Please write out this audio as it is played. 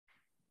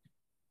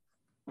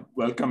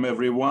Welcome,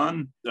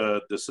 everyone.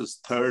 This is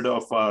third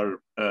of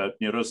our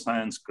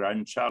Neuroscience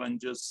Grand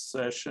Challenges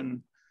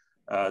session.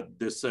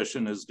 This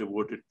session is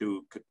devoted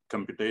to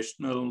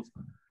computational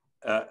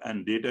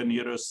and data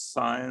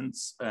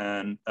neuroscience.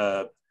 And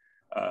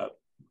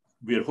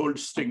we're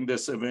hosting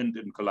this event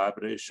in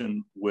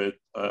collaboration with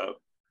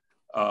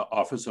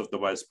Office of the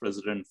Vice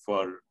President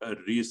for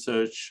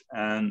Research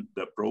and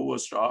the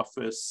Provost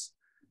Office.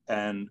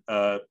 And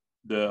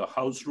the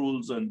house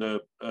rules and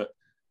the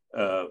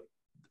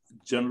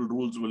general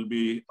rules will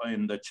be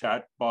in the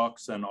chat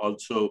box, and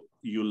also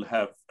you'll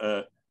have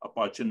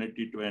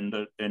opportunity to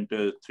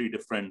enter three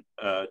different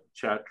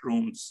chat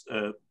rooms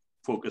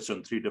focused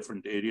on three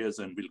different areas,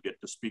 and we'll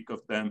get to speak of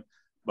them.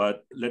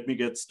 But let me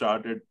get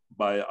started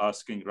by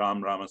asking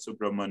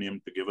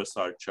Ramasubramanian to give us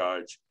our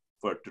charge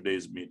for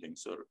today's meeting.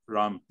 So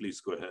Ram, please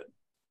go ahead.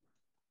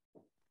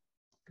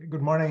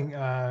 Good morning,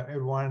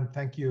 everyone.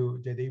 Thank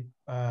you, Jaideep,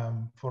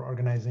 for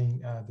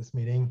organizing this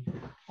meeting.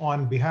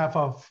 On behalf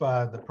of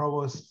the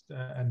Provost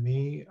and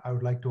me, I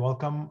would like to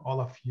welcome all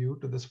of you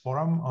to this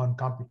forum on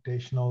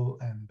computational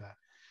and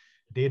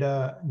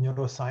data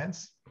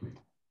neuroscience.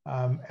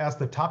 As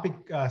the topic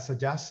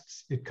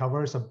suggests, it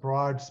covers a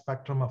broad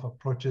spectrum of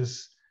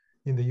approaches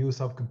in the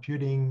use of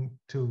computing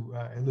to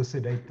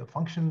elucidate the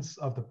functions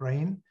of the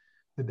brain,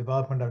 the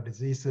development of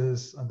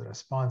diseases, and the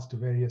response to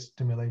various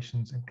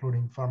stimulations,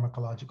 including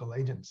pharmacological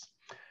agents.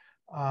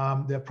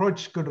 The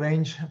approach could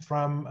range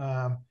from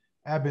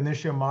ab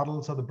initio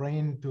models of the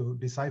brain to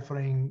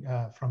deciphering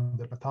from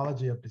the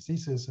pathology of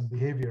diseases and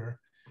behavior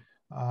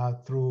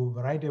through a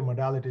variety of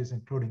modalities,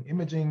 including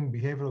imaging,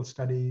 behavioral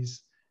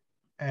studies,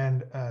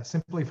 and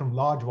simply from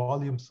large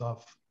volumes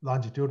of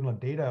longitudinal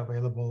data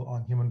available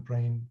on human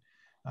brain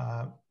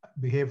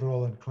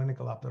behavioral and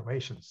clinical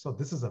observations. So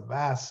this is a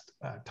vast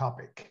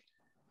topic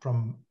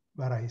from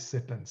where I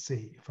sit and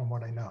see, from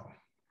what I know.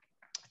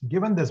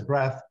 Given this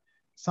breadth,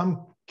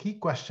 some key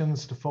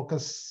questions to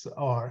focus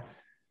are,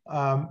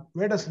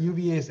 where does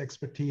UVA's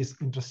expertise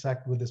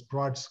intersect with this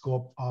broad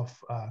scope of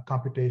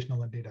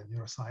computational and data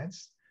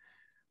neuroscience?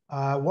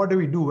 What do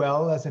we do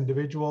well as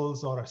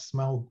individuals or as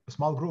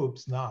small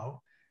groups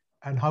now?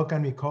 And how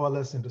can we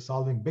coalesce into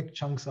solving big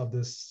chunks of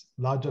this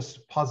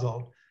largest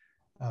puzzle,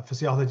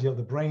 physiology of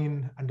the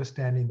brain,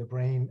 understanding the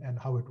brain and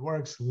how it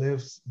works,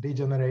 lives,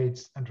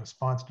 degenerates, and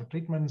responds to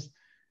treatments,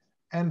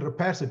 and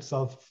repairs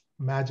itself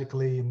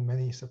magically in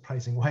many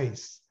surprising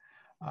ways.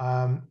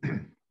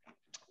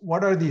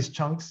 What are these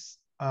chunks?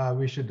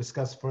 We should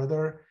discuss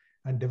further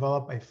and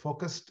develop a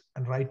focused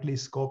and rightly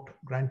scoped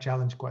grand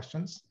challenge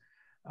questions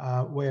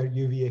where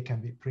UVA can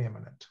be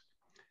preeminent.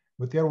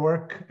 With your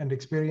work and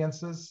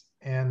experiences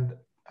and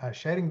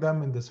sharing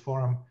them in this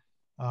forum,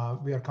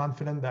 we are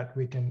confident that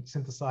we can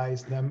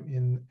synthesize them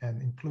in an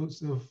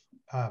inclusive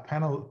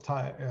panel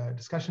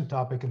discussion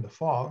topic in the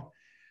fall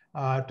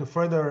to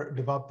further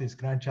develop these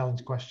grand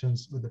challenge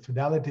questions with the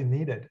fidelity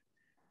needed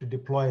to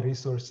deploy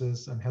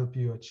resources and help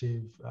you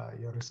achieve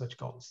your research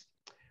goals.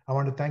 I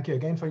want to thank you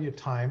again for your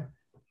time,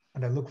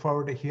 and I look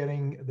forward to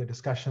hearing the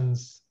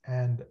discussions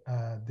and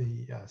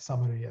the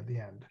summary at the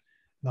end.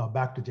 Now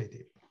back to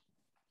Jaideep.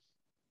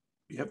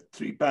 We have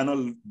three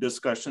panel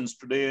discussions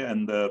today,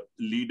 and the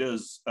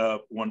leaders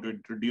want to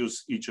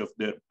introduce each of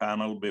their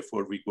panel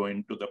before we go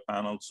into the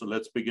panel. So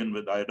let's begin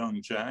with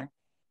Aidong Zhang.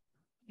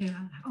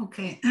 Yeah,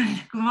 okay.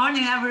 Good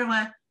morning,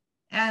 everyone.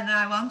 And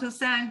I want to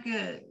thank, to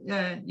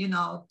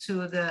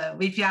the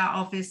VPR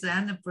office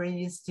and the Brain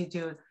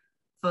Institute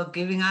for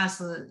giving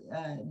us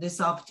this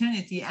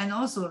opportunity, and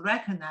also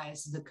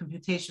recognize the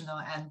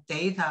computational and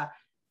data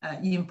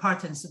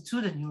importance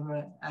to the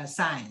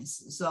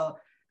neuroscience. So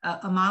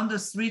among the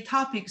three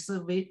topics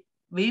we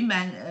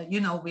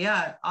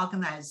are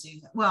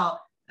organizing,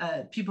 well,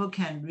 people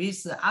can read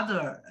the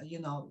other,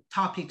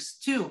 topics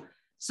too.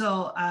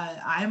 So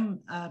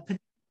I'm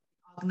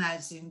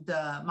organizing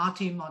the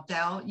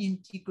multi-modal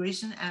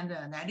integration and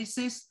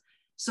analysis.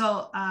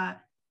 So,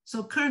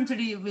 so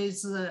currently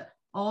with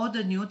all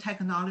the new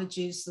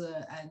technologies,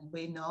 and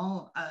we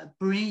know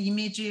brain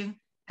imaging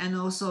and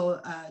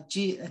also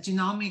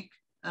genomic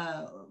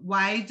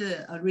wide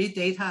array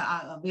data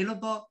are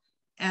available.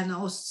 And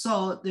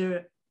also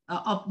there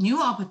are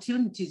new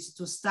opportunities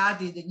to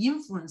study the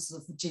influence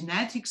of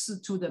genetics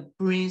to the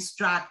brain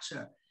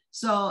structure,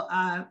 so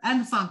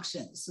and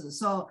functions.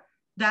 So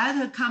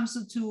that comes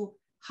to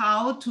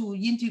how to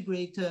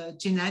integrate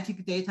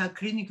genetic data,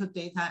 clinical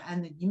data,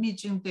 and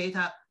imaging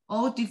data,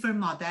 all different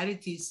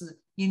modalities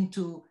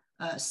into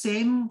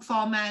same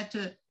format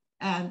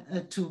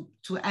and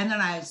to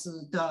analyze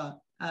the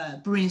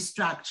brain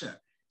structure.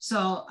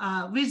 So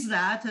with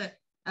that,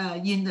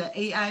 in the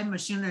AI,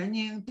 machine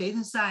learning,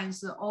 data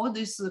science, all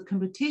these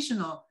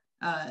computational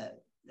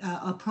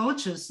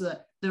approaches,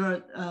 there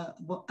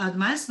are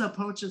advanced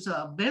approaches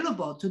are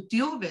available to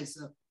deal with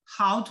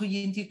how to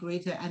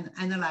integrate and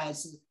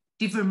analyze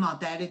different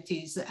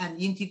modalities and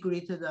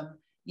integrate them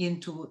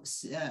into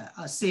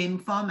a same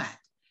format.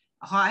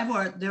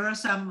 However, there are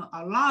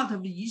a lot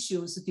of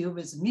issues to deal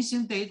with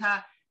missing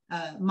data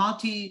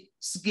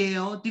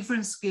multi-scale,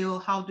 different scale,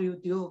 how do you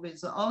deal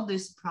with all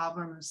these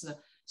problems?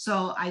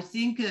 So I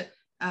think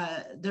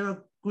there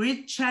are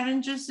great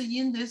challenges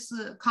in this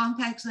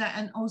context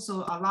and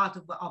also a lot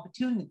of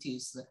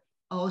opportunities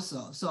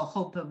also. So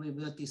hope we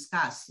will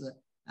discuss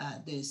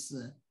this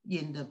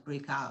in the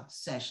breakout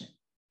session.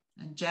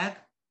 And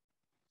Jack?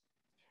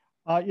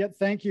 Yeah,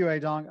 thank you,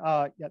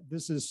 Aidong. Yeah,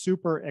 this is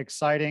super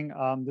exciting.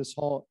 This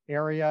whole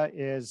area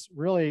is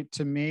really,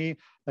 to me,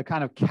 the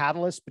kind of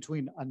catalyst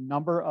between a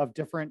number of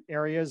different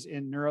areas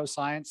in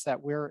neuroscience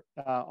that we're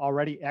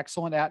already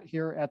excellent at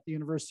here at the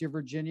University of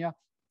Virginia.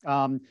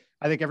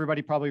 I think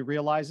everybody probably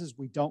realizes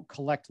we don't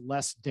collect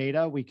less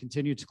data. We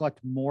continue to collect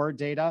more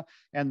data,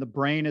 and the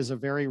brain is a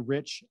very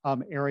rich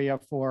area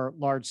for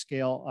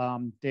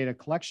large-scale data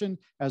collection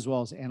as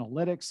well as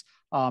analytics,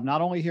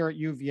 not only here at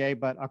UVA,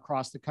 but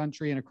across the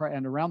country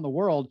and around the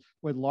world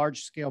with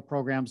large-scale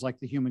programs like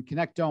the Human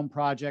Connectome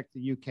Project,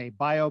 the UK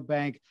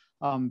Biobank,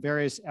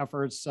 various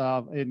efforts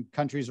in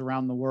countries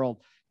around the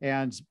world.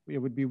 And it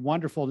would be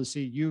wonderful to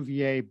see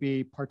UVA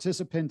be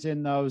participant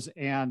in those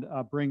and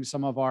bring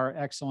some of our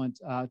excellent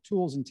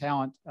tools and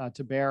talent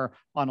to bear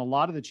on a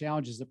lot of the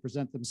challenges that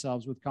present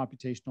themselves with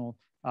computational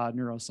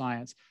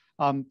neuroscience.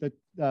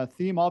 The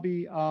theme I'll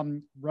be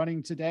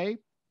running today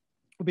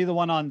will be the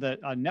one on the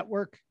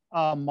network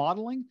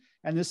modeling.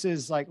 And this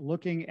is like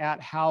looking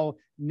at how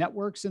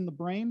networks in the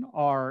brain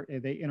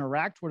they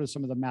interact. What are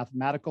some of the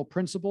mathematical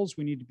principles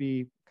we need to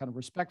be kind of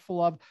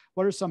respectful of?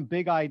 What are some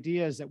big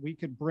ideas that we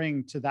could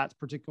bring to that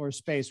particular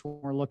space when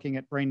we're looking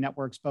at brain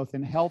networks, both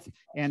in health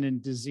and in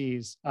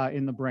disease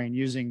in the brain,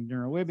 using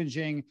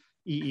neuroimaging,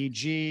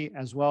 EEG,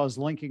 as well as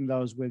linking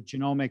those with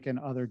genomic and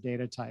other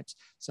data types.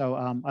 So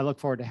I look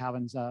forward to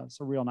having some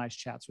real nice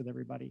chats with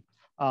everybody.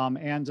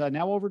 And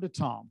now over to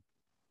Tom.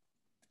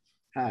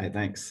 Hi,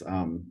 thanks.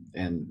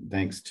 And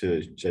thanks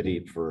to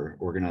Jaideep for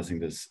organizing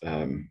this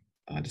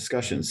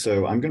discussion.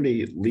 So I'm going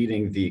to be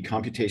leading the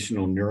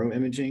computational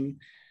neuroimaging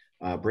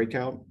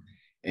breakout.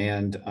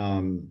 And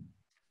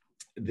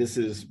this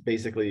is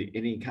basically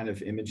any kind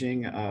of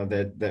imaging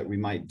that we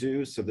might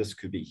do. So this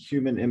could be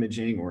human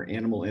imaging or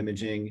animal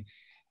imaging,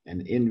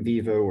 and in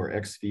vivo or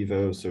ex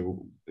vivo.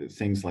 So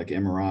things like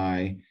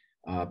MRI,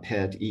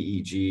 PET,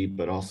 EEG,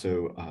 but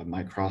also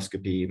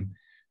microscopy.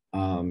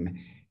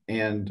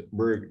 And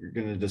we're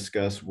going to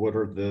discuss what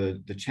are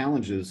the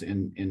challenges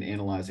in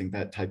analyzing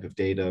that type of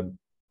data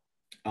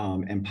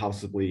and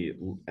possibly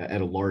at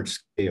a large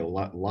scale,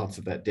 lots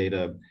of that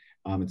data.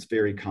 It's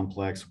very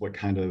complex. What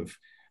kind of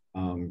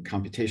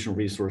computational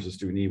resources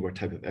do we need? What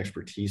type of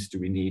expertise do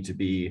we need to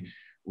be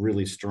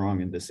really strong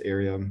in this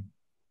area?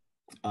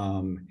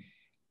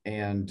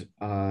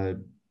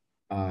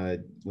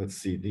 Let's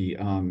see,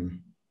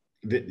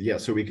 yeah,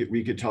 so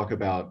we could talk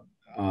about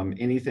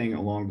anything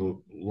along the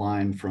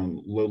line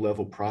from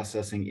low-level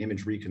processing,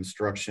 image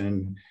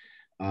reconstruction,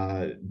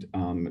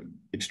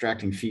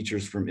 extracting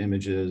features from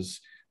images,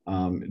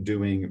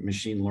 doing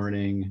machine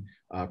learning,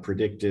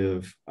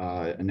 predictive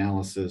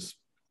analysis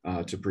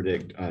to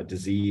predict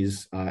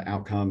disease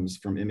outcomes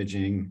from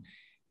imaging,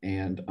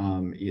 and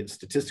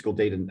statistical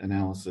data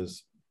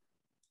analysis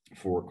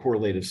for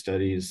correlative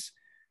studies,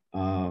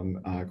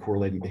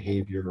 correlating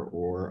behavior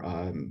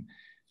or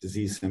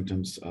disease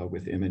symptoms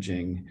with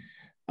imaging.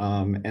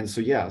 And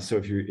so, yeah, so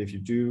if you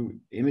do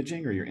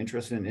imaging or you're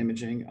interested in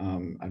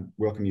imaging, I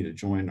welcome you to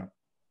join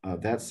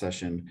that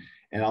session.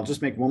 And I'll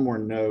just make one more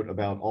note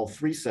about all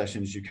three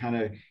sessions. You kind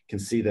of can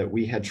see that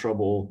we had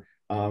trouble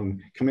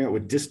coming up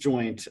with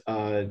disjoint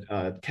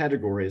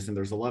categories, and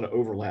there's a lot of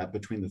overlap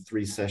between the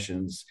three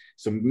sessions.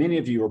 So many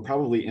of you are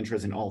probably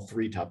interested in all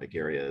three topic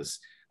areas.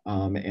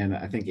 And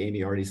I think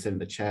Amy already said in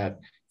the chat,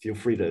 feel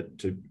free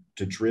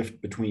to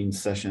drift between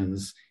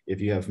sessions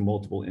if you have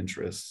multiple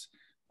interests.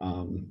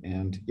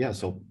 And yeah,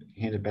 so I'll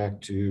hand it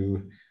back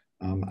to,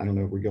 I don't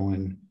know if we're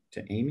going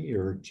to Amy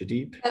or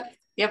Jaideep.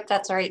 Yep,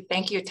 that's right.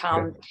 Thank you,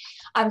 Tom.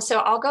 Okay. So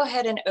I'll go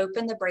ahead and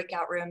open the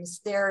breakout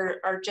rooms. There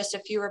are just a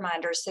few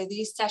reminders. So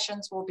these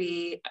sessions will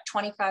be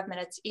 25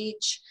 minutes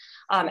each.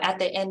 At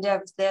the end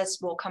of this,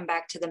 we'll come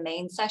back to the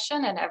main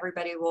session and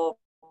everybody will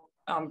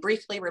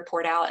briefly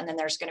report out, and then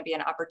there's going to be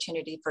an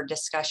opportunity for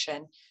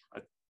discussion.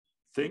 I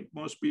think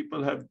most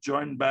people have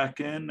joined back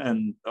in,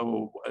 and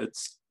we'll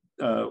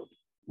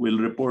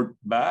report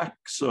back.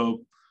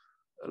 So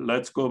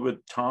let's go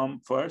with Tom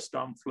first.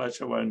 Tom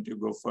Fletcher, why don't you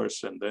go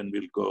first, and then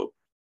we'll go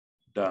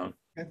down.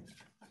 Okay.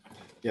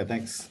 Yeah,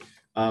 thanks.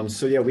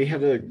 So yeah, we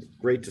had a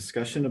great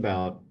discussion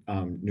about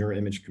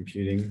neuroimage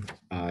computing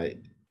at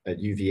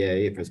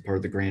UVA as part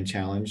of the Grand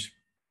Challenge.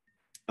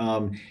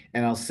 And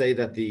I'll say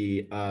that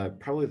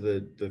probably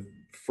the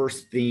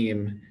first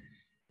theme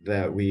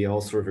that we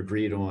all sort of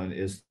agreed on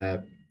is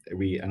that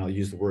and I'll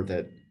use the word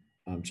that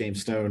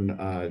James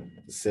Stone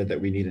said,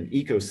 that we need an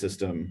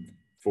ecosystem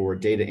for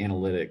data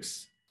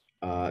analytics,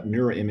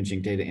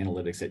 neuroimaging data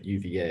analytics at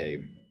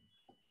UVA.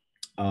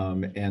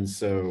 And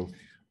so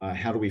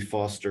how do we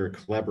foster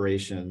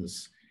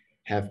collaborations,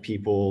 have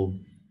people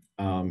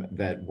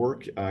that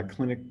work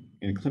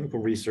in clinical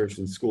research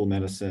and school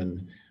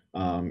medicine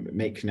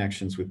make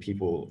connections with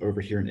people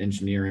over here in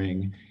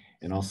engineering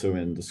and also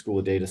in the School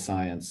of Data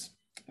Science.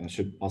 I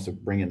should also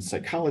bring in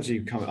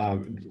psychology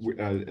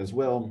as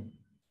well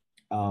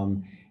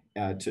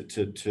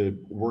to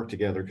work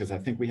together, because I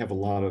think we have a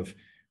lot of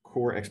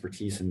core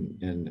expertise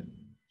in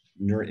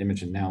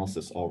neuroimage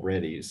analysis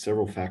already,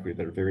 several faculty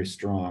that are very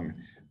strong,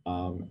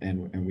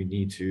 and we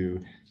need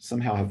to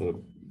somehow have a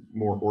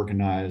more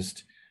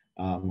organized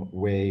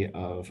way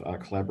of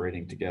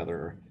collaborating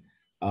together.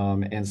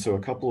 And so a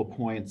couple of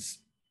points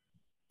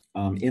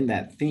in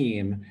that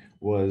theme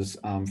was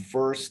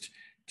first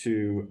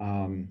to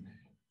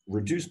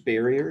reduce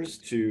barriers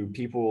to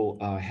people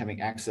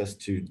having access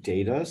to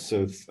data.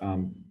 So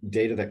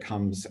data that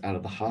comes out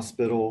of the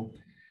hospital.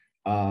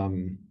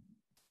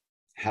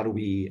 How do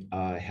we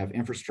have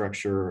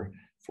infrastructure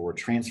for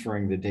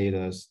transferring the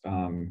data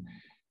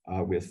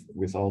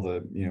with all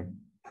the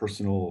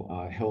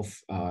personal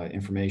health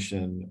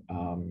information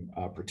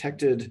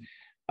protected,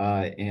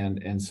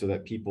 and so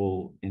that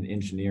people in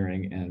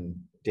engineering and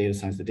data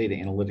science, the data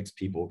analytics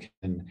people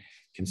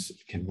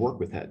can work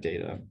with that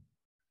data.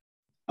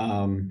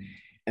 And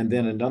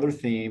then another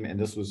theme, and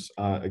this was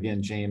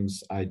again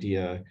James'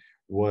 idea,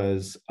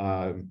 was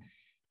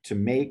to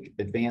make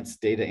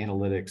advanced data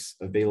analytics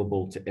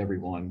available to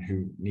everyone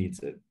who needs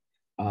it.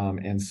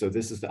 And so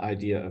this is the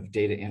idea of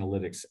data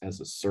analytics as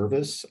a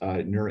service,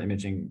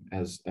 neuroimaging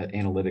as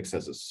analytics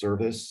as a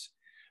service.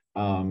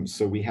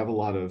 So we have a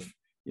lot of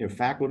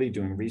faculty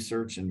doing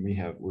research, and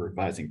we're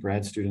advising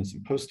grad students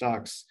and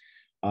postdocs.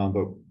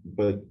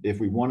 But if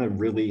we want to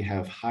really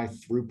have high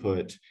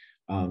throughput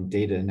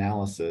data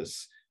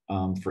analysis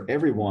for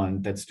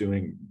everyone that's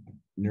doing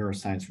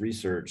neuroscience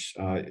research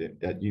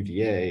at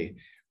UVA,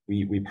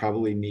 we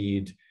probably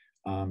need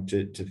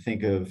to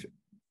think of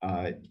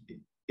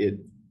it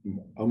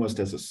almost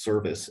as a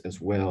service as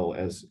well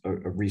as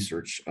a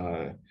research,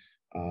 and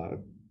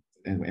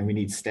we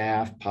need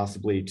staff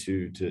possibly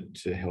to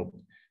help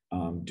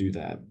do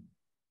that.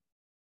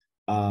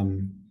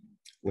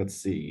 Let's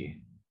see.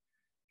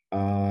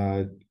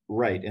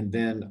 Right, and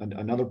then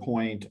another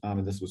point,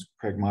 and this was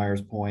Craig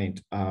Meyer's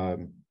point,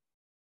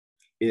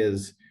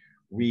 is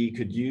we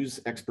could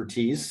use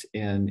expertise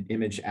in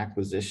image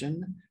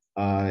acquisition,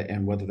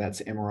 and whether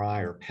that's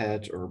MRI or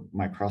PET or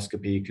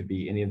microscopy, could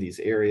be any of these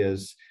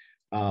areas.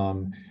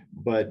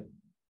 But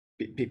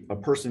a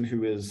person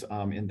who is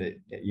in the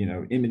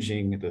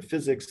imaging, the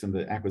physics and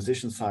the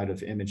acquisition side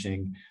of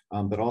imaging,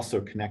 but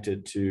also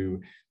connected to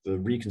the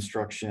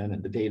reconstruction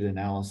and the data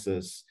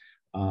analysis,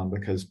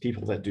 because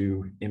people that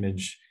do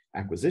image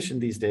acquisition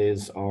these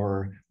days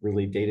are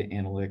really data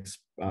analytics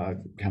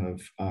kind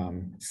of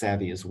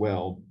savvy as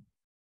well.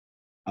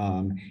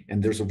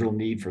 And there's a real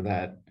need for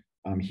that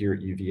here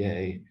at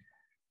UVA.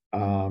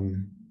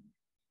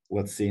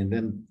 Let's see, and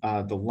then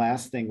the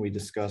last thing we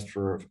discussed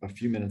for a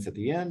few minutes at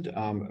the end,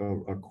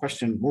 a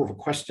question, more of a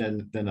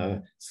question than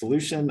a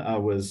solution,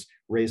 was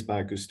raised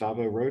by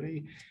Gustavo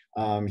Rodi.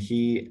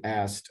 He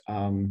asked,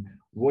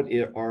 what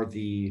are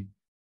the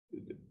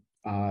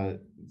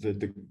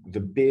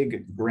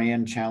big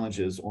grand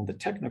challenges on the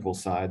technical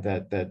side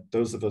that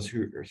those of us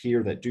who are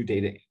here that do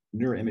data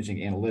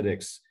neuroimaging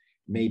analytics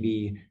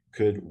maybe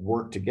could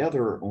work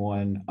together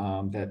on,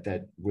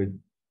 that would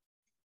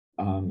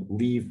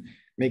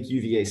make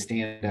UVA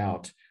stand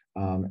out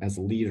as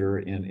a leader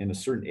in a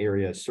certain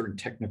area, a certain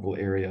technical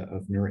area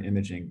of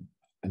neuroimaging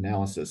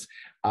analysis.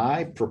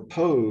 I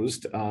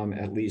proposed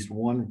at least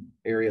one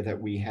area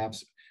that we have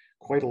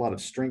quite a lot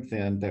of strength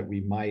in that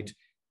we might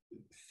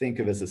think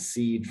of as a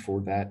seed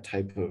for that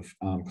type of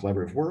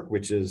collaborative work,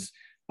 which is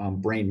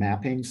brain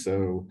mapping.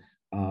 So,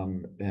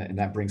 and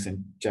that brings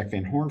in Jack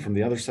Van Horn from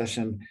the other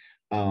session,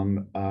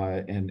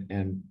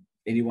 and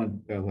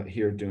anyone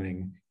here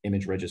doing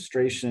image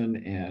registration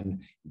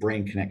and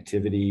brain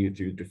connectivity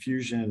through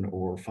diffusion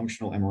or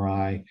functional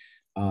MRI.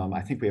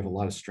 I think we have a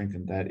lot of strength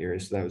in that area.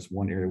 So that was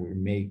one area we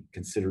may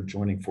consider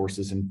joining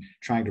forces and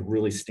trying to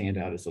really stand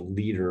out as a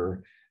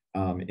leader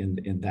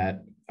in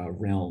that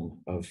realm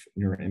of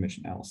neuroimage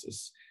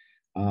analysis.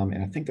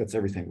 And I think that's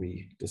everything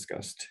we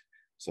discussed.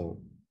 So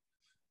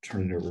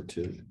turn it over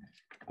to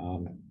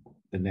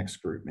the next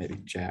group, maybe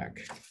Jack.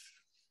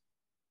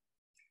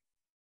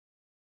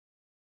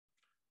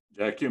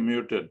 Jack, you're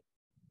muted.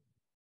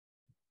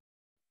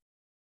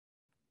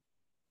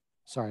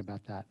 Sorry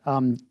about that.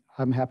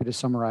 I'm happy to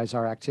summarize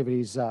our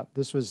activities.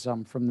 This was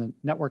from the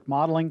network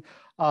modeling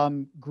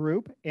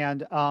group,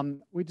 and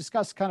we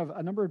discussed kind of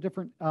a number of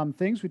different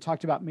things. We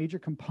talked about major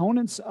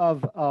components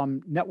of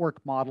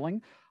network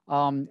modeling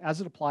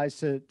as it applies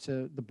to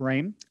the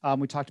brain.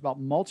 We talked about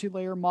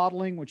multi-layer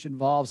modeling, which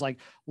involves like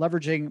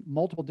leveraging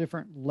multiple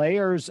different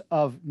layers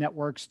of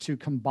networks to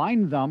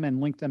combine them and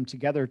link them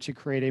together to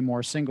create a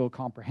more single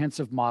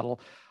comprehensive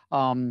model.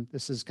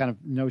 This is kind of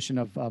notion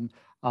of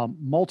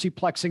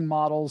multiplexing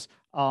models,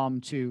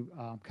 to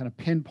kind of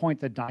pinpoint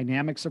the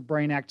dynamics of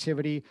brain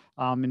activity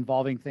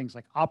involving things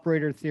like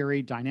operator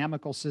theory,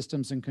 dynamical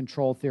systems, and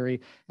control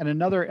theory. And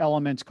another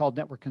element called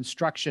network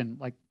construction,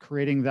 like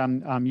creating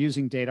them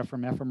using data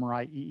from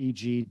fMRI,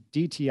 EEG,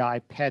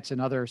 DTI, PET, and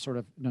other sort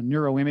of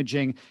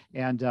neuroimaging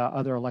and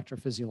other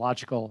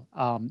electrophysiological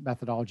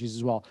methodologies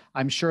as well.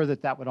 I'm sure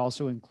that that would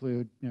also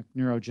include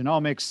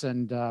neurogenomics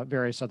and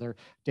various other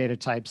data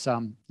types,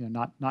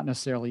 not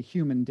necessarily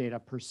human data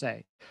per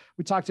se.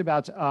 We talked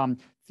about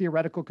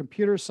theoretical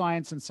computer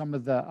science and some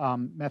of the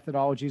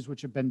methodologies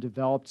which have been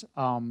developed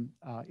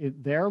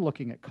there,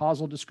 looking at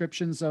causal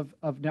descriptions of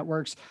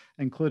networks,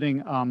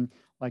 including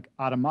like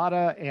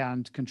automata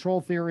and control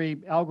theory,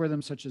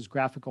 algorithms such as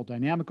graphical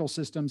dynamical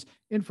systems,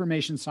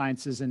 information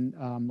sciences, and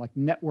like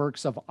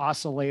networks of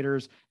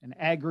oscillators and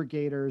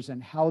aggregators,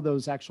 and how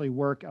those actually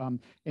work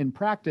in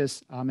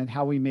practice, and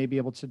how we may be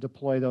able to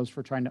deploy those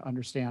for trying to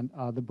understand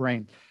the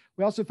brain.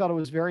 We also felt it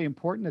was very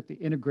important that the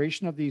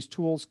integration of these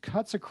tools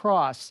cuts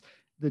across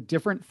the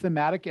different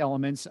thematic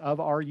elements of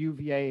our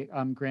UVA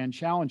grand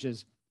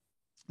challenges.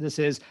 This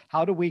is,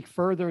 how do we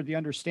further the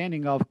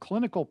understanding of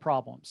clinical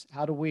problems?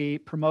 How do we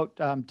promote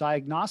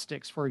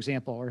diagnostics, for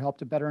example, or help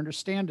to better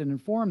understand and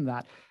inform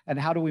that? And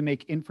how do we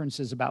make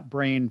inferences about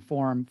brain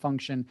form,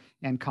 function,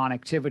 and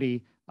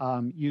connectivity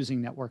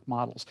using network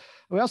models?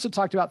 We also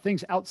talked about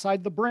things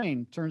outside the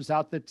brain. Turns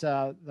out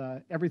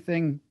that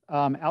everything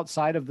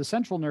outside of the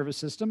central nervous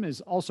system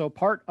is also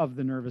part of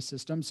the nervous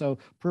system. So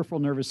peripheral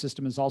nervous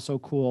system is also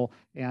cool,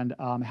 and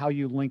how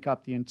you link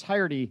up the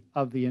entirety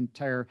of the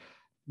entire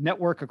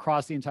network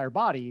across the entire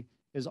body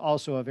is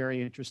also a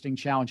very interesting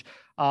challenge.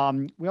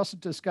 We also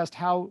discussed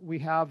how we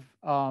have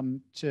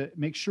to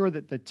make sure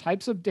that the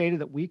types of data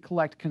that we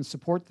collect can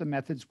support the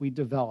methods we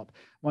develop.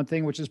 One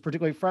thing which is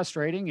particularly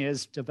frustrating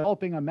is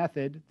developing a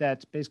method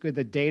that basically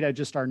the data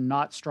just are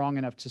not strong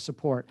enough to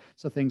support.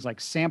 So things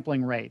like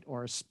sampling rate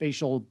or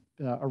spatial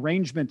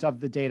arrangement of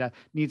the data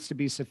needs to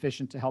be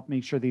sufficient to help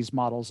make sure these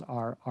models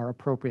are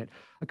appropriate.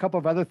 A couple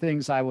of other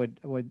things I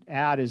would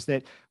add is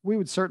that we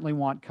would certainly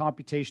want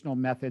computational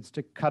methods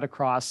to cut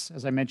across,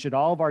 as I mentioned,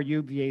 all of our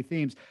UVA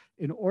themes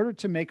in order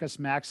to make us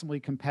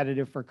maximally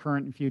competitive for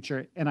current and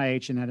future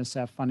NIH and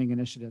NSF funding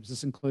initiatives.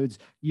 This includes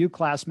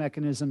U-class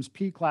mechanisms,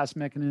 P-class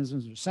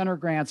mechanisms, or center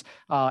grants,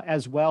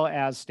 as well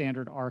as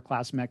standard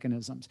R-class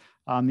mechanisms.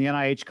 The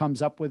NIH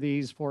comes up with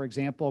these, for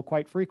example,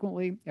 quite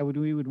frequently, and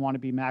we would want to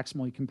be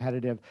maximally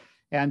competitive.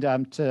 And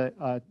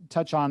to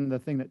touch on the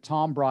thing that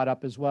Tom brought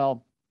up as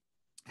well,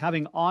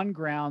 having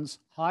on-grounds,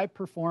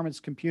 high-performance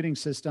computing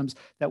systems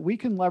that we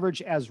can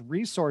leverage as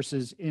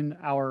resources in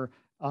our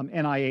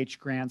NIH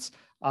grants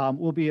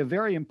will be a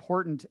very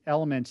important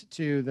element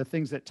to the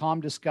things that Tom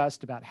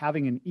discussed about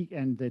having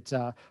and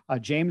that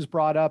James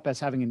brought up as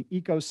having an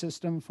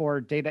ecosystem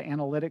for data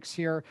analytics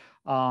here.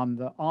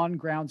 The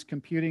on-grounds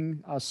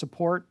computing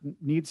support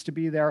needs to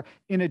be there,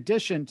 in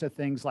addition to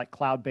things like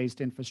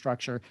cloud-based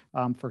infrastructure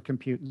for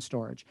compute and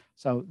storage.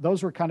 So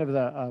those were kind of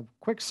the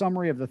quick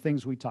summary of the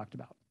things we talked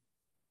about.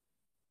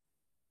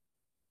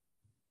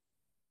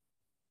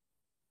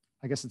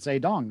 I guess it's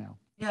Aidong now.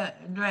 Yeah,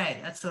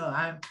 right.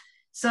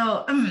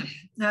 So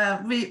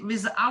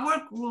with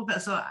our group,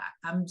 so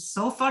I'm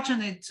so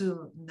fortunate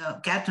to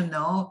get to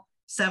know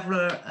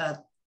several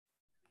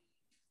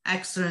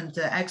excellent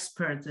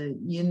experts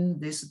in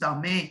this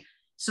domain.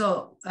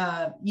 So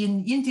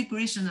in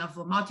integration of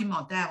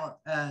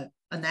multimodal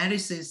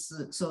analysis,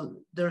 so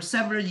there are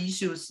several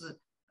issues,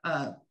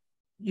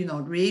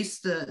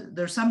 raised.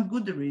 There are some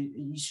good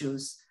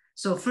issues.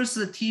 So first,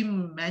 the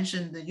team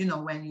mentioned,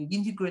 when you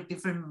integrate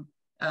different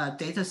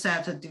data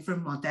set,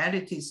 different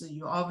modalities,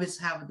 you always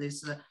have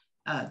this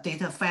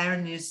data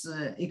fairness,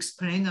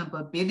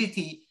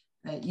 explainability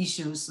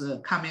issues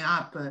coming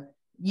up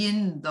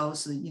in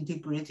those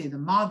integrated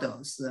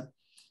models.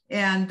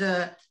 And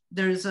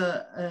there's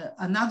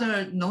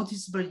another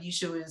noticeable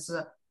issue is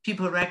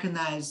people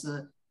recognize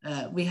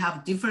we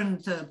have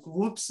different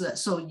groups.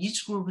 So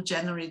each group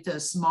generates a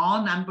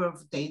small number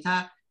of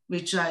data,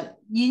 which are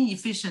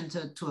inefficient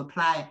to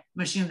apply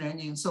machine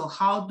learning. So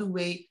how do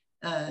we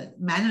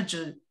manage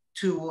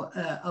to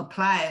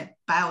apply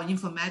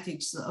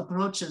bioinformatics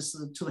approaches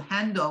to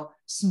handle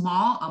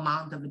small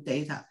amount of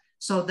data?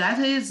 So that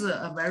is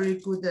a very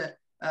good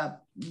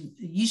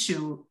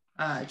issue,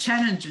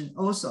 challenge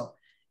also.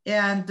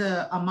 And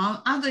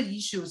among other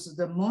issues,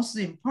 the most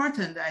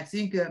important, I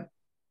think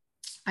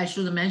I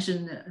should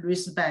mention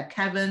respect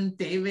Kevin,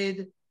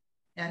 David,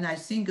 and I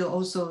think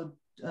also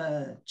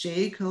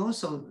Jake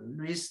also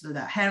raised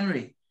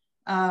Henry.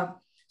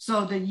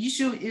 So the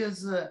issue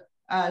is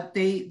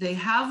they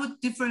have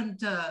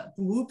different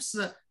groups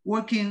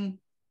working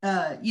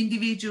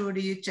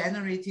individually,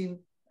 generating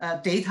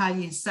data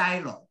in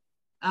silo.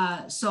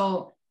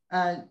 So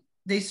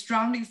they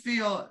strongly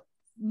feel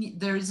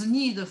there is a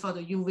need for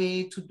the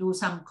UVA to do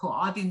some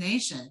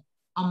coordination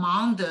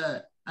among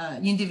the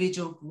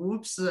individual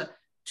groups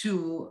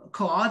to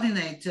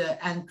coordinate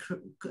and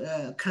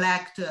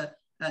collect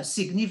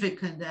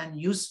significant and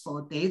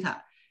useful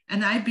data.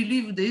 And I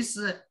believe this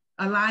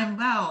aligns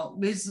well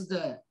with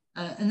the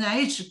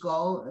NIH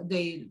goal,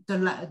 they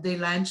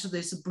launched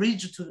this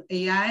bridge to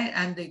AI,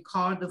 and they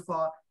called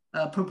for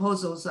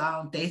proposals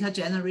on data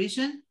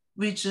generation,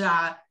 which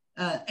are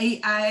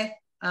AI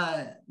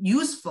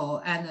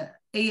useful and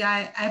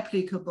AI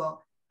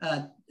applicable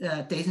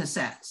data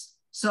sets.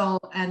 So,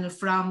 and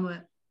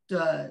from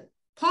the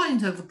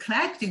point of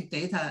collecting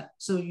data,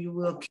 so you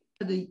will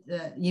keep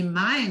in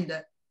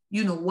mind,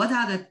 what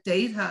are the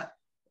data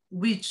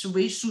which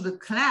we should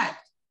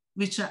collect,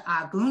 which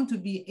are going to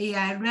be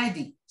AI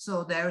ready.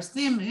 So their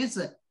theme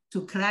is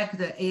to collect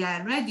the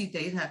AI ready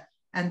data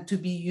and to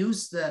be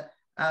used,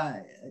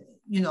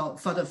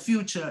 for the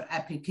future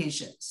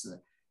applications.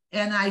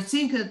 And I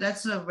think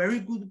that's a very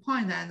good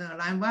point and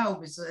align well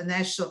with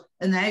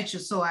NIH.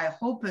 So I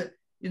hope,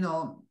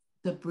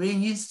 the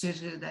Brain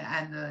Institute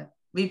and the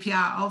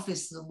VPR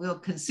office will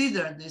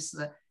consider this,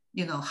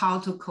 how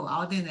to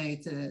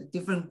coordinate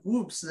different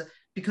groups,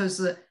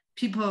 because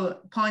people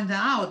point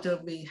out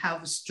we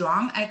have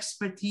strong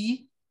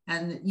expertise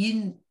and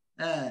in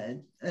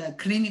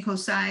clinical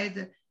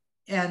side,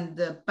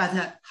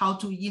 but how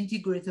to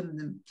integrate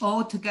them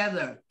all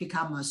together,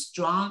 become a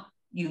strong,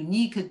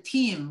 unique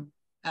team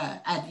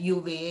at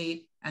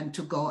UVA, and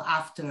to go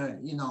after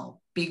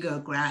bigger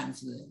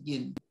grants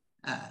in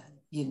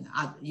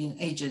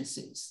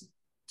agencies.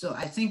 So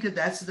I think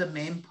that's the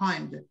main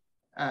point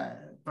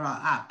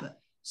brought up.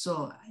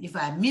 So if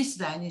I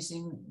missed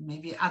anything,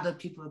 maybe other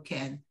people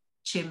can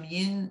chime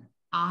in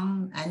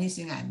on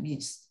anything I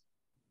missed.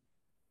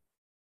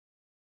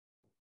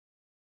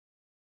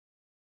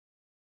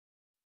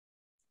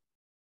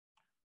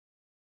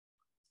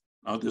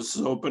 Now this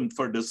is open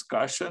for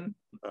discussion.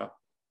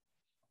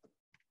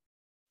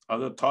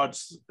 Other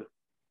thoughts?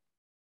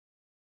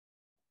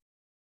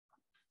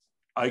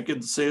 I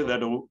can say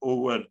that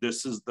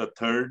this is the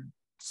third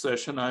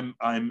session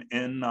I'm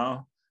in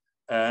now,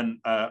 and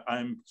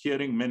I'm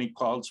hearing many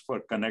calls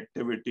for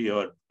connectivity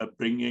or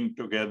bringing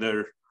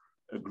together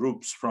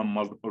groups from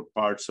multiple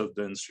parts of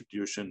the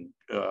institution.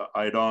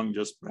 Aidong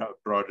just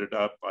brought it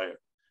up.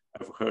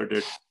 I've heard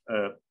it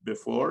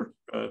before.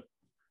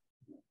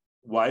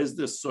 Why is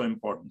this so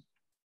important?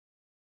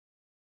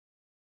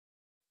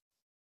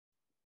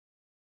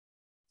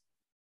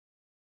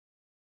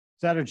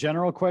 Is that a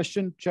general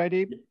question,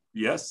 Jaideep?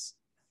 Yes.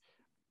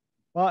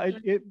 Well,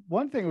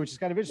 one thing which is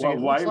kind of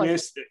interesting. Well, why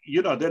waste?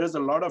 There is a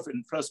lot of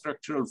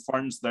infrastructural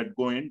funds that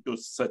go into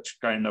such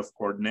kind of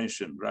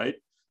coordination, right?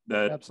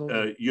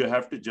 That you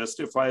have to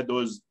justify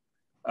those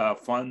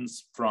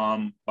funds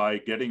by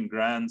getting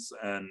grants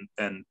and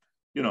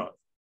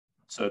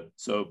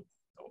so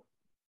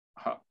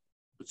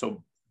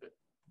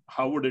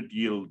how would it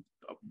yield?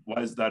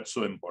 Why is that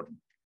so important?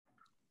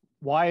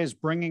 Why is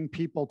bringing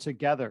people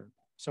together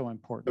so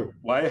important?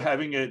 Why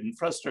having an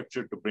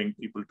infrastructure to bring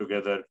people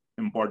together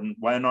important?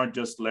 Why not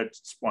just let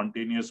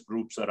spontaneous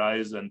groups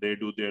arise and they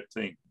do their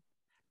thing?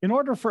 In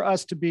order for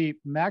us to be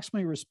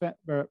maximally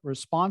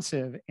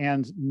responsive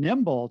and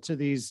nimble to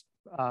these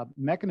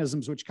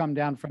mechanisms which come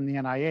down from the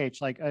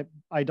NIH, like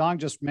Aidong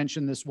just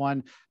mentioned this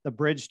one, the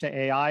Bridge to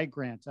AI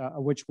grant,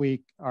 which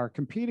we are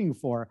competing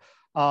for.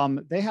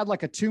 They had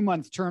like a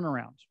 2-month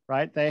turnaround,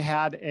 right?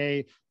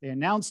 They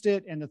announced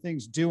it and the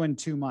thing's due in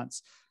 2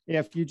 months.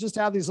 If you just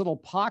have these little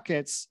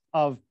pockets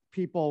of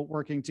people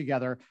working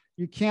together,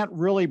 you can't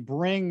really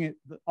bring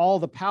all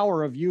the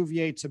power of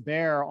UVA to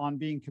bear on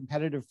being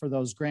competitive for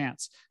those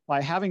grants.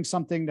 By having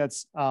something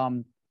that's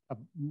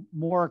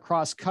more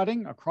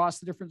cross-cutting across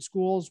the different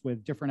schools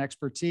with different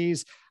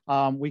expertise,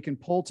 we can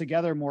pull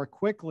together more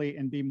quickly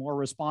and be more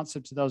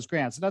responsive to those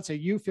grants. And that's a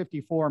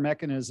U54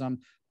 mechanism,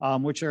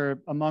 which are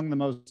among the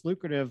most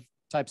lucrative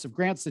types of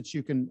grants that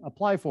you can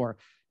apply for.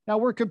 Now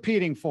we're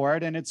competing for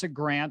it and it's a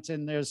grant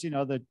and there's,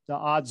 the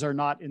odds are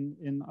not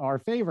in our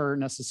favor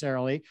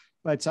necessarily,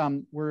 but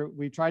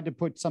we tried to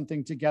put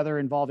something together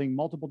involving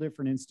multiple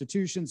different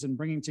institutions and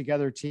bringing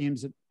together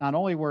teams that not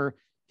only were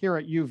here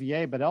at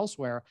UVA, but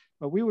elsewhere,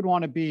 but we would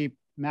want to be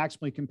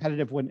maximally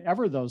competitive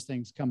whenever those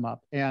things come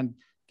up. And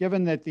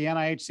given that the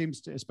NIH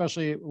seems to,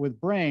 especially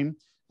with brain,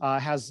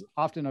 has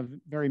often a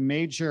very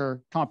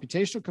major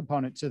computational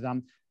component to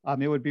them,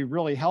 it would be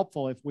really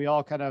helpful if we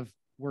all kind of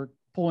were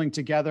pulling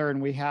together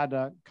and we had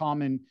a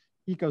common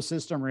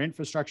ecosystem or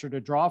infrastructure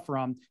to draw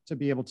from to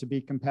be able to be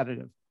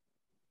competitive.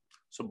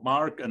 So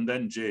Mark and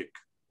then Jake.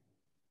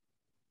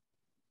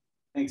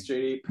 Thanks,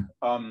 Jaideep.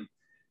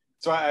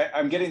 So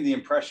I'm getting the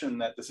impression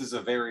that this is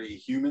a very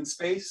human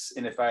space.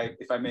 And if I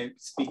may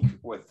speak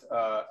with,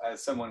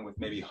 as someone with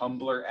maybe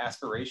humbler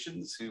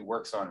aspirations who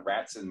works on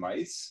rats and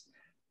mice,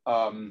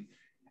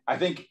 I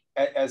think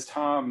as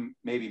Tom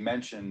maybe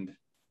mentioned,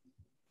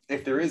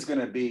 if there is going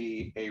to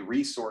be a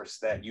resource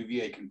that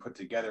UVA can put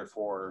together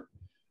for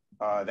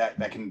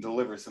that can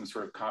deliver some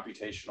sort of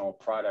computational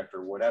product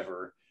or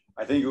whatever,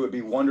 I think it would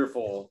be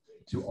wonderful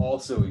to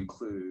also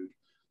include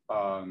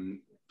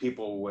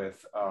people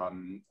with,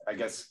 I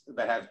guess,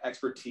 that have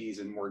expertise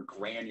in more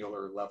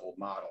granular level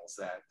models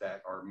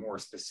that are more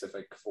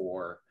specific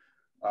for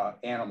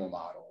animal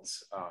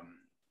models.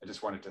 I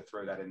just wanted to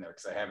throw that in there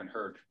because I haven't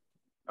heard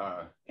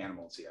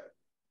animals yet.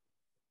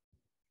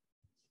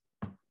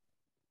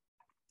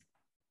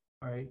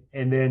 All right,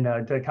 and then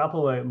to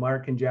complement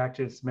Mark and Jack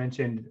just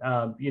mentioned,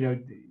 you know,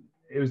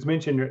 it was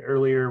mentioned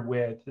earlier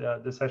with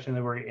the session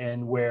that we're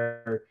in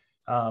where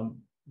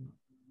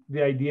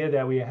the idea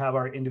that we have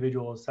our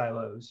individual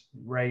silos,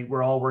 right?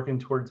 We're all working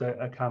towards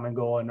a common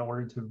goal in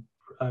order to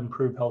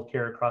improve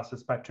healthcare across the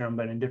spectrum,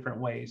 but in different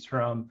ways,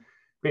 from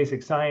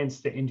basic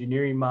science to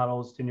engineering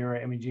models to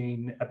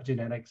neuroimaging,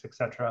 epigenetics, et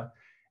cetera.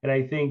 And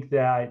I think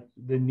that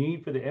the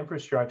need for the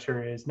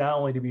infrastructure is not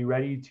only to be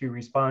ready to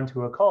respond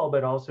to a call,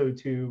 but also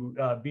to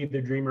be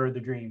the dreamer of the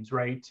dreams,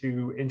 right?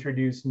 To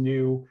introduce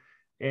new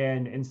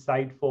and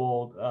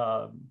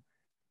insightful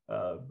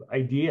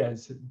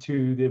ideas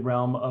to the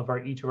realm of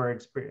each of our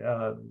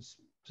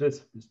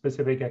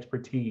specific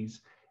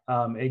expertise.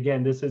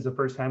 Again, this is the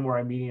first time where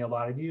I'm meeting a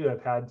lot of you.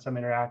 I've had some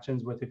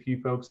interactions with a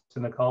few folks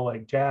in the call,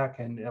 like Jack,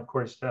 and of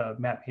course,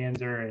 Matt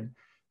Panzer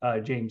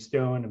and James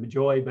Stone and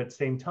Joy, but at the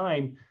same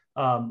time,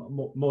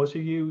 most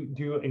of you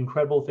do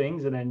incredible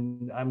things, and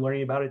then I'm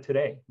learning about it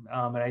today.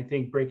 And I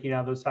think breaking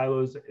out those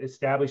silos,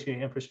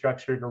 establishing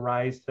infrastructure to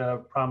rise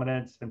to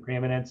prominence and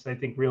preeminence, I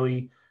think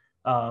really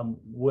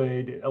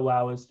would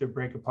allow us to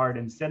break apart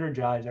and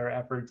synergize our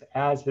efforts,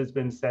 as has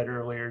been said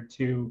earlier,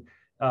 to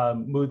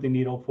move the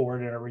needle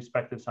forward in our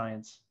respective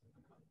science.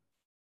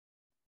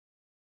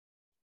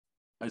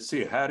 I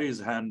see Harry's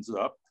hands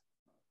up.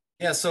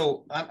 Yeah,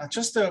 so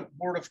just a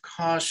word of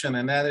caution,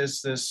 and that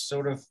is this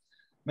sort of,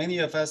 many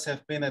of us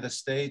have been at a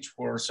stage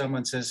where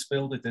someone says,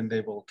 build it and they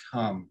will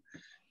come.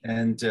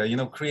 And, you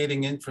know,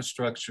 creating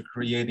infrastructure,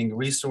 creating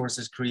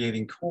resources,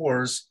 creating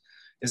cores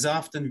is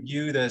often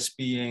viewed as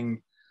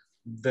being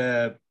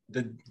the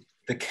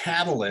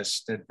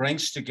catalyst that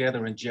brings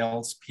together and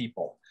gels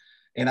people.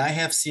 And I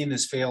have seen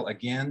this fail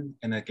again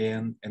and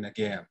again and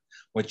again.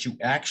 What you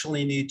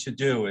actually need to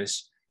do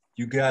is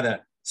you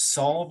gotta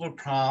solve a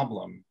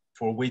problem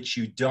for which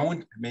you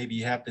don't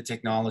maybe have the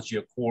technology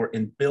or core,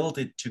 and build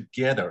it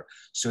together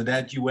so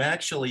that you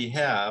actually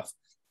have,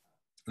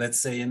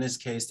 let's say in this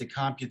case, the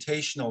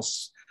computational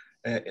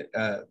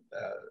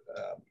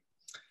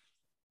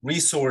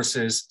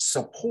resources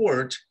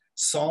support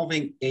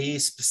solving a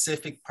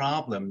specific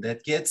problem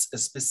that gets a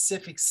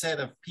specific set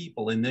of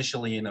people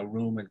initially in a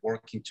room and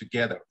working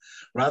together,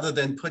 rather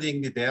than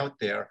putting it out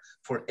there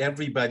for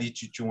everybody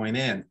to join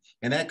in.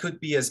 And that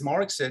could be, as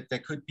Mark said,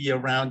 that could be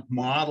around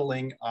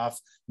modeling of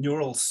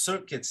neural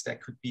circuits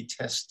that could be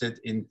tested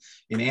in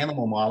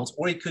animal models,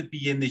 or it could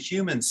be in the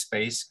human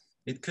space.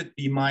 It could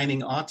be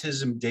mining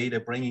autism data,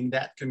 bringing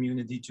that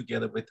community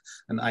together with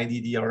an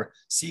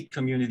IDDRC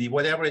community,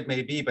 whatever it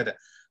may be. But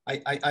I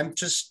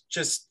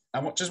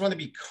just want to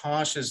be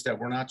cautious that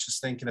we're not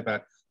just thinking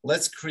about,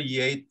 let's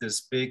create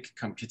this big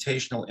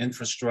computational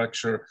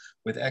infrastructure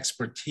with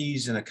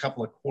expertise and a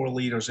couple of core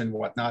leaders and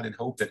whatnot, and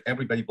hope that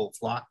everybody will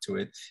flock to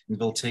it and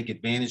will take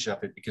advantage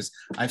of it, because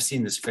I've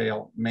seen this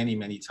fail many,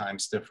 many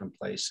times, different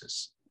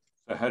places.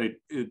 Harry,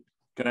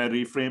 can I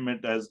reframe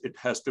it as it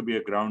has to be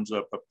a grounds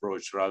up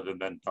approach rather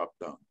than top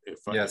down?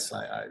 Yes,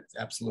 I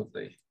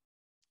absolutely.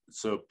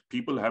 So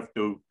people have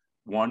to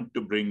want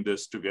to bring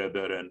this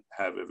together and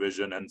have a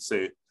vision and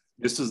say,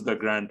 this is the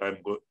grant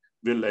will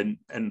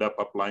end up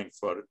applying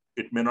for.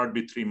 It may not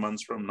be 3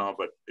 months from now,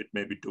 but it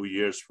may be 2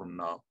 years from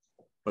now.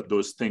 But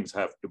those things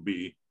have to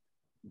be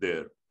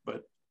there.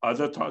 But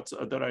other thoughts,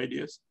 other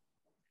ideas?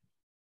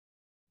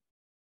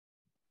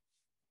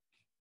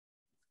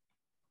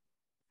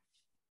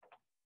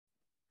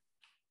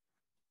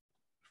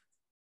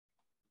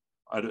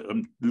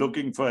 I'm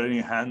looking for any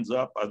hands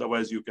up.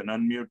 Otherwise, you can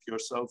unmute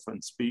yourself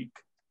and speak.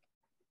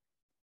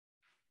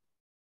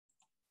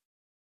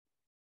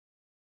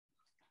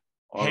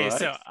 Hey, right.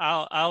 So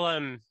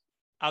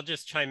I'll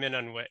just chime in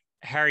on what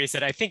Harry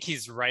said. I think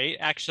he's right,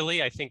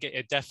 actually. I think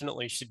it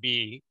definitely should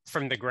be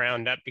from the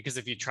ground up, because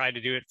if you try to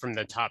do it from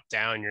the top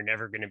down, you're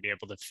never going to be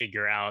able to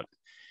figure out,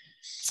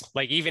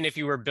 like, even if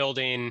you were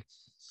building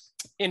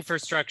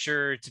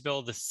infrastructure to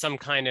build some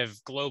kind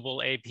of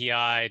global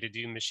API to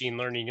do machine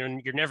learning,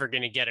 you're never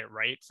going to get it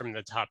right from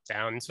the top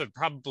down. So it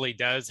probably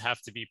does have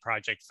to be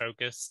project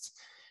focused.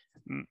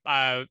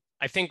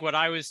 I think what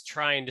I was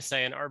trying to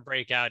say in our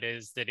breakout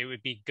is that it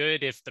would be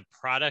good if the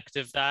product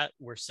of that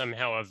were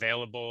somehow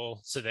available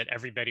so that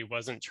everybody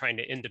wasn't trying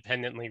to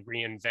independently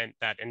reinvent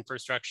that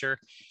infrastructure.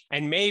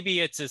 And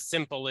maybe it's as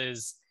simple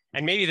as,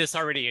 and maybe this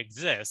already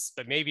exists,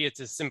 but maybe it's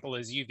as simple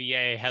as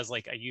UVA has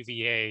like a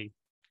UVA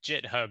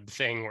GitHub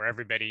thing where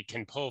everybody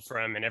can pull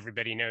from and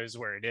everybody knows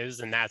where it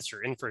is, and that's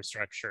your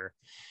infrastructure.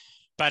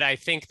 But I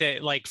think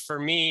that, like, for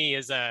me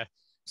as a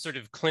sort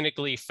of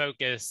clinically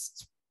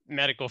focused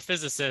medical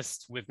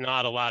physicist with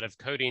not a lot of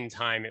coding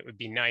time, it would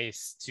be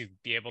nice to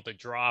be able to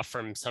draw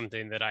from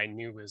something that I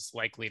knew was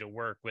likely to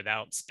work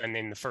without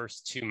spending the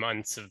first 2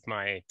 months of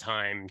my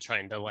time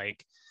trying to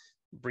like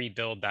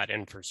rebuild that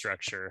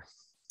infrastructure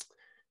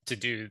to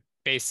do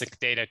basic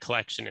data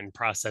collection and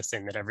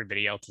processing that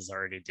everybody else is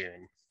already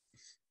doing.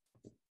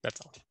 That's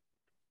all.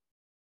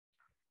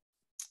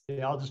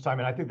 Yeah, I'll just chime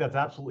in. I think that's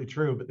absolutely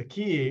true. But the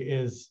key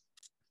is,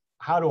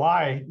 how do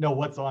I know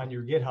what's on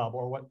your GitHub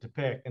or what to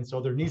pick? And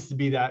so there needs to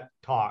be that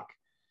talk.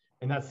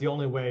 And that's the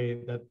only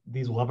way that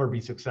these will ever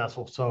be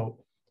successful. So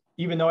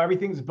even though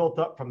everything's built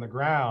up from the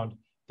ground,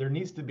 there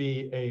needs to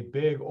be a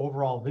big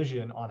overall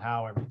vision on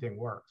how everything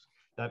works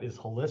that is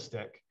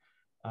holistic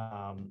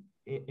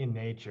in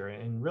nature.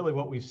 And really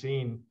what we've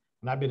seen,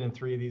 and I've been in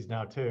 3 of these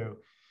now too,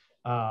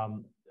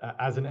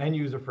 as an end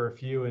user for a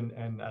few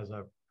and as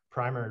a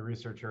primary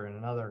researcher in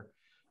another,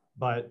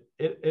 but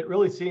it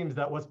really seems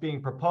that what's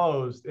being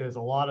proposed is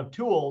a lot of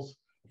tools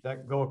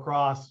that go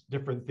across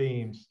different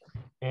themes.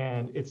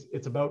 And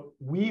it's about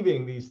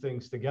weaving these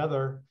things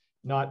together,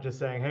 not just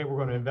saying, hey, we're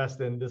going to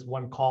invest in this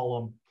one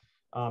column,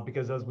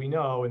 because as we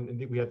know,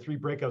 and we had 3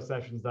 breakout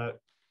sessions that,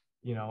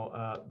 you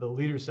know, the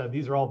leaders said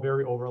these are all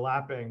very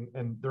overlapping,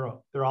 and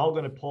they're all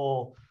going to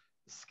pull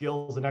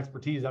skills and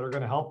expertise that are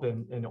going to help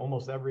in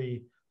almost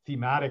every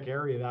thematic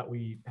area that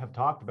we have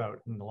talked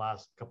about in the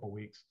last couple of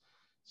weeks.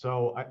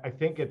 So I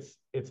think it's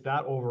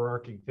that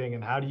overarching thing.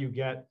 And how do you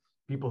get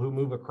people who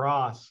move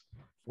across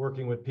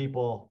working with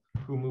people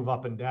who move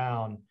up and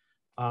down?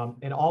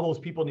 And all those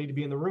people need to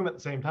be in the room at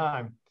the same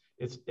time.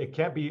 It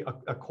can't be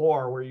a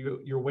core where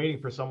you're waiting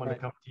for someone to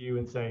come to you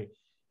and say,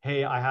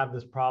 hey, I have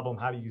this problem,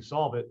 how do you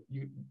solve it?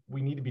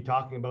 We need to be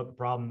talking about the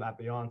problem at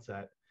the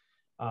onset.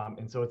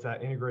 And so it's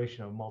that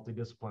integration of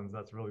multidisciplines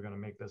that's really going to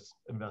make this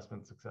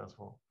investment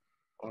successful.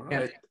 All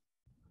right.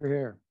 We're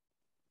here.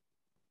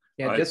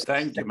 Yeah, all right,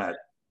 thank you, Matt.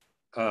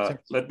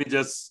 Let me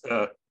just,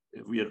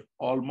 we are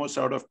almost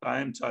out of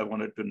time, so I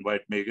wanted to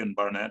invite Megan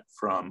Barnett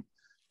from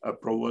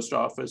Provost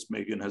office.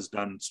 Megan has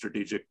done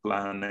strategic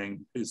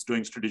planning, is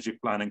doing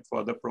strategic planning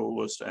for the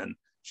Provost, and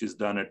she's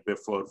done it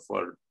before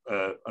for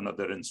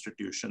another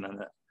institution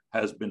and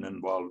has been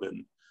involved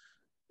in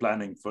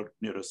planning for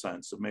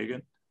neuroscience. So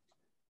Megan.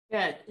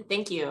 Good,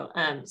 thank you.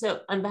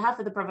 So on behalf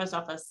of the Provost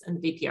office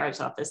and the VPR's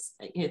office,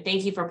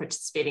 thank you for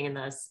participating in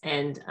this.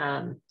 And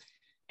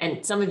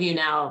some of you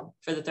now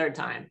for the 3rd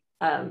time.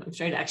 I'm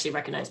trying to actually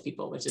recognize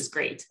people, which is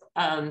great.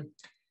 And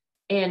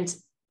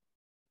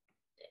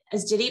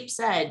as Jaideep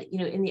said,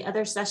 in the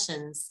other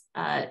sessions,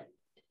 a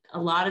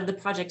lot of the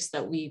projects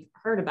that we've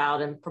heard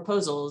about and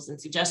proposals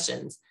and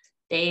suggestions,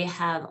 they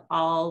have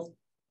all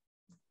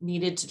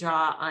needed to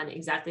draw on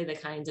exactly the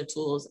kinds of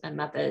tools and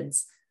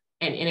methods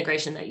and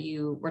integration that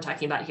you were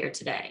talking about here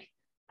today.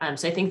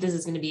 So I think this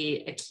is going to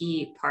be a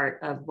key part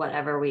of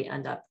whatever we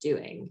end up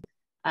doing.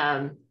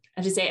 I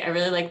have to say, I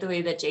really like the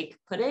way that Jake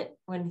put it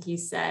when he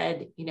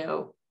said,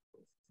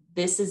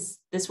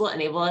 this will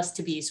enable us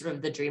to be sort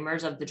of the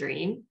dreamers of the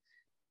dream.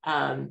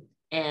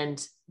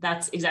 And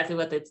that's exactly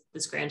what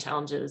this Grand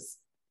Challenges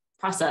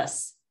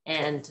process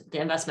and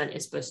the investment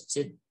is supposed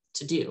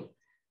to do.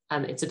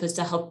 It's supposed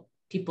to help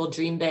people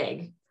dream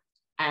big,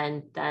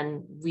 and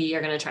then we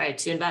are going to try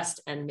to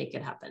invest and make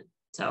it happen.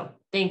 So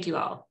thank you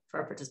all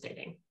for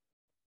participating.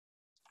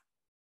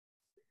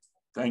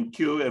 Thank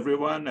you,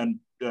 everyone. And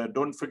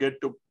don't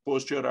forget to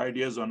post your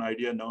ideas on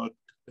IdeaNote.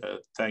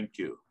 Thank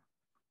you.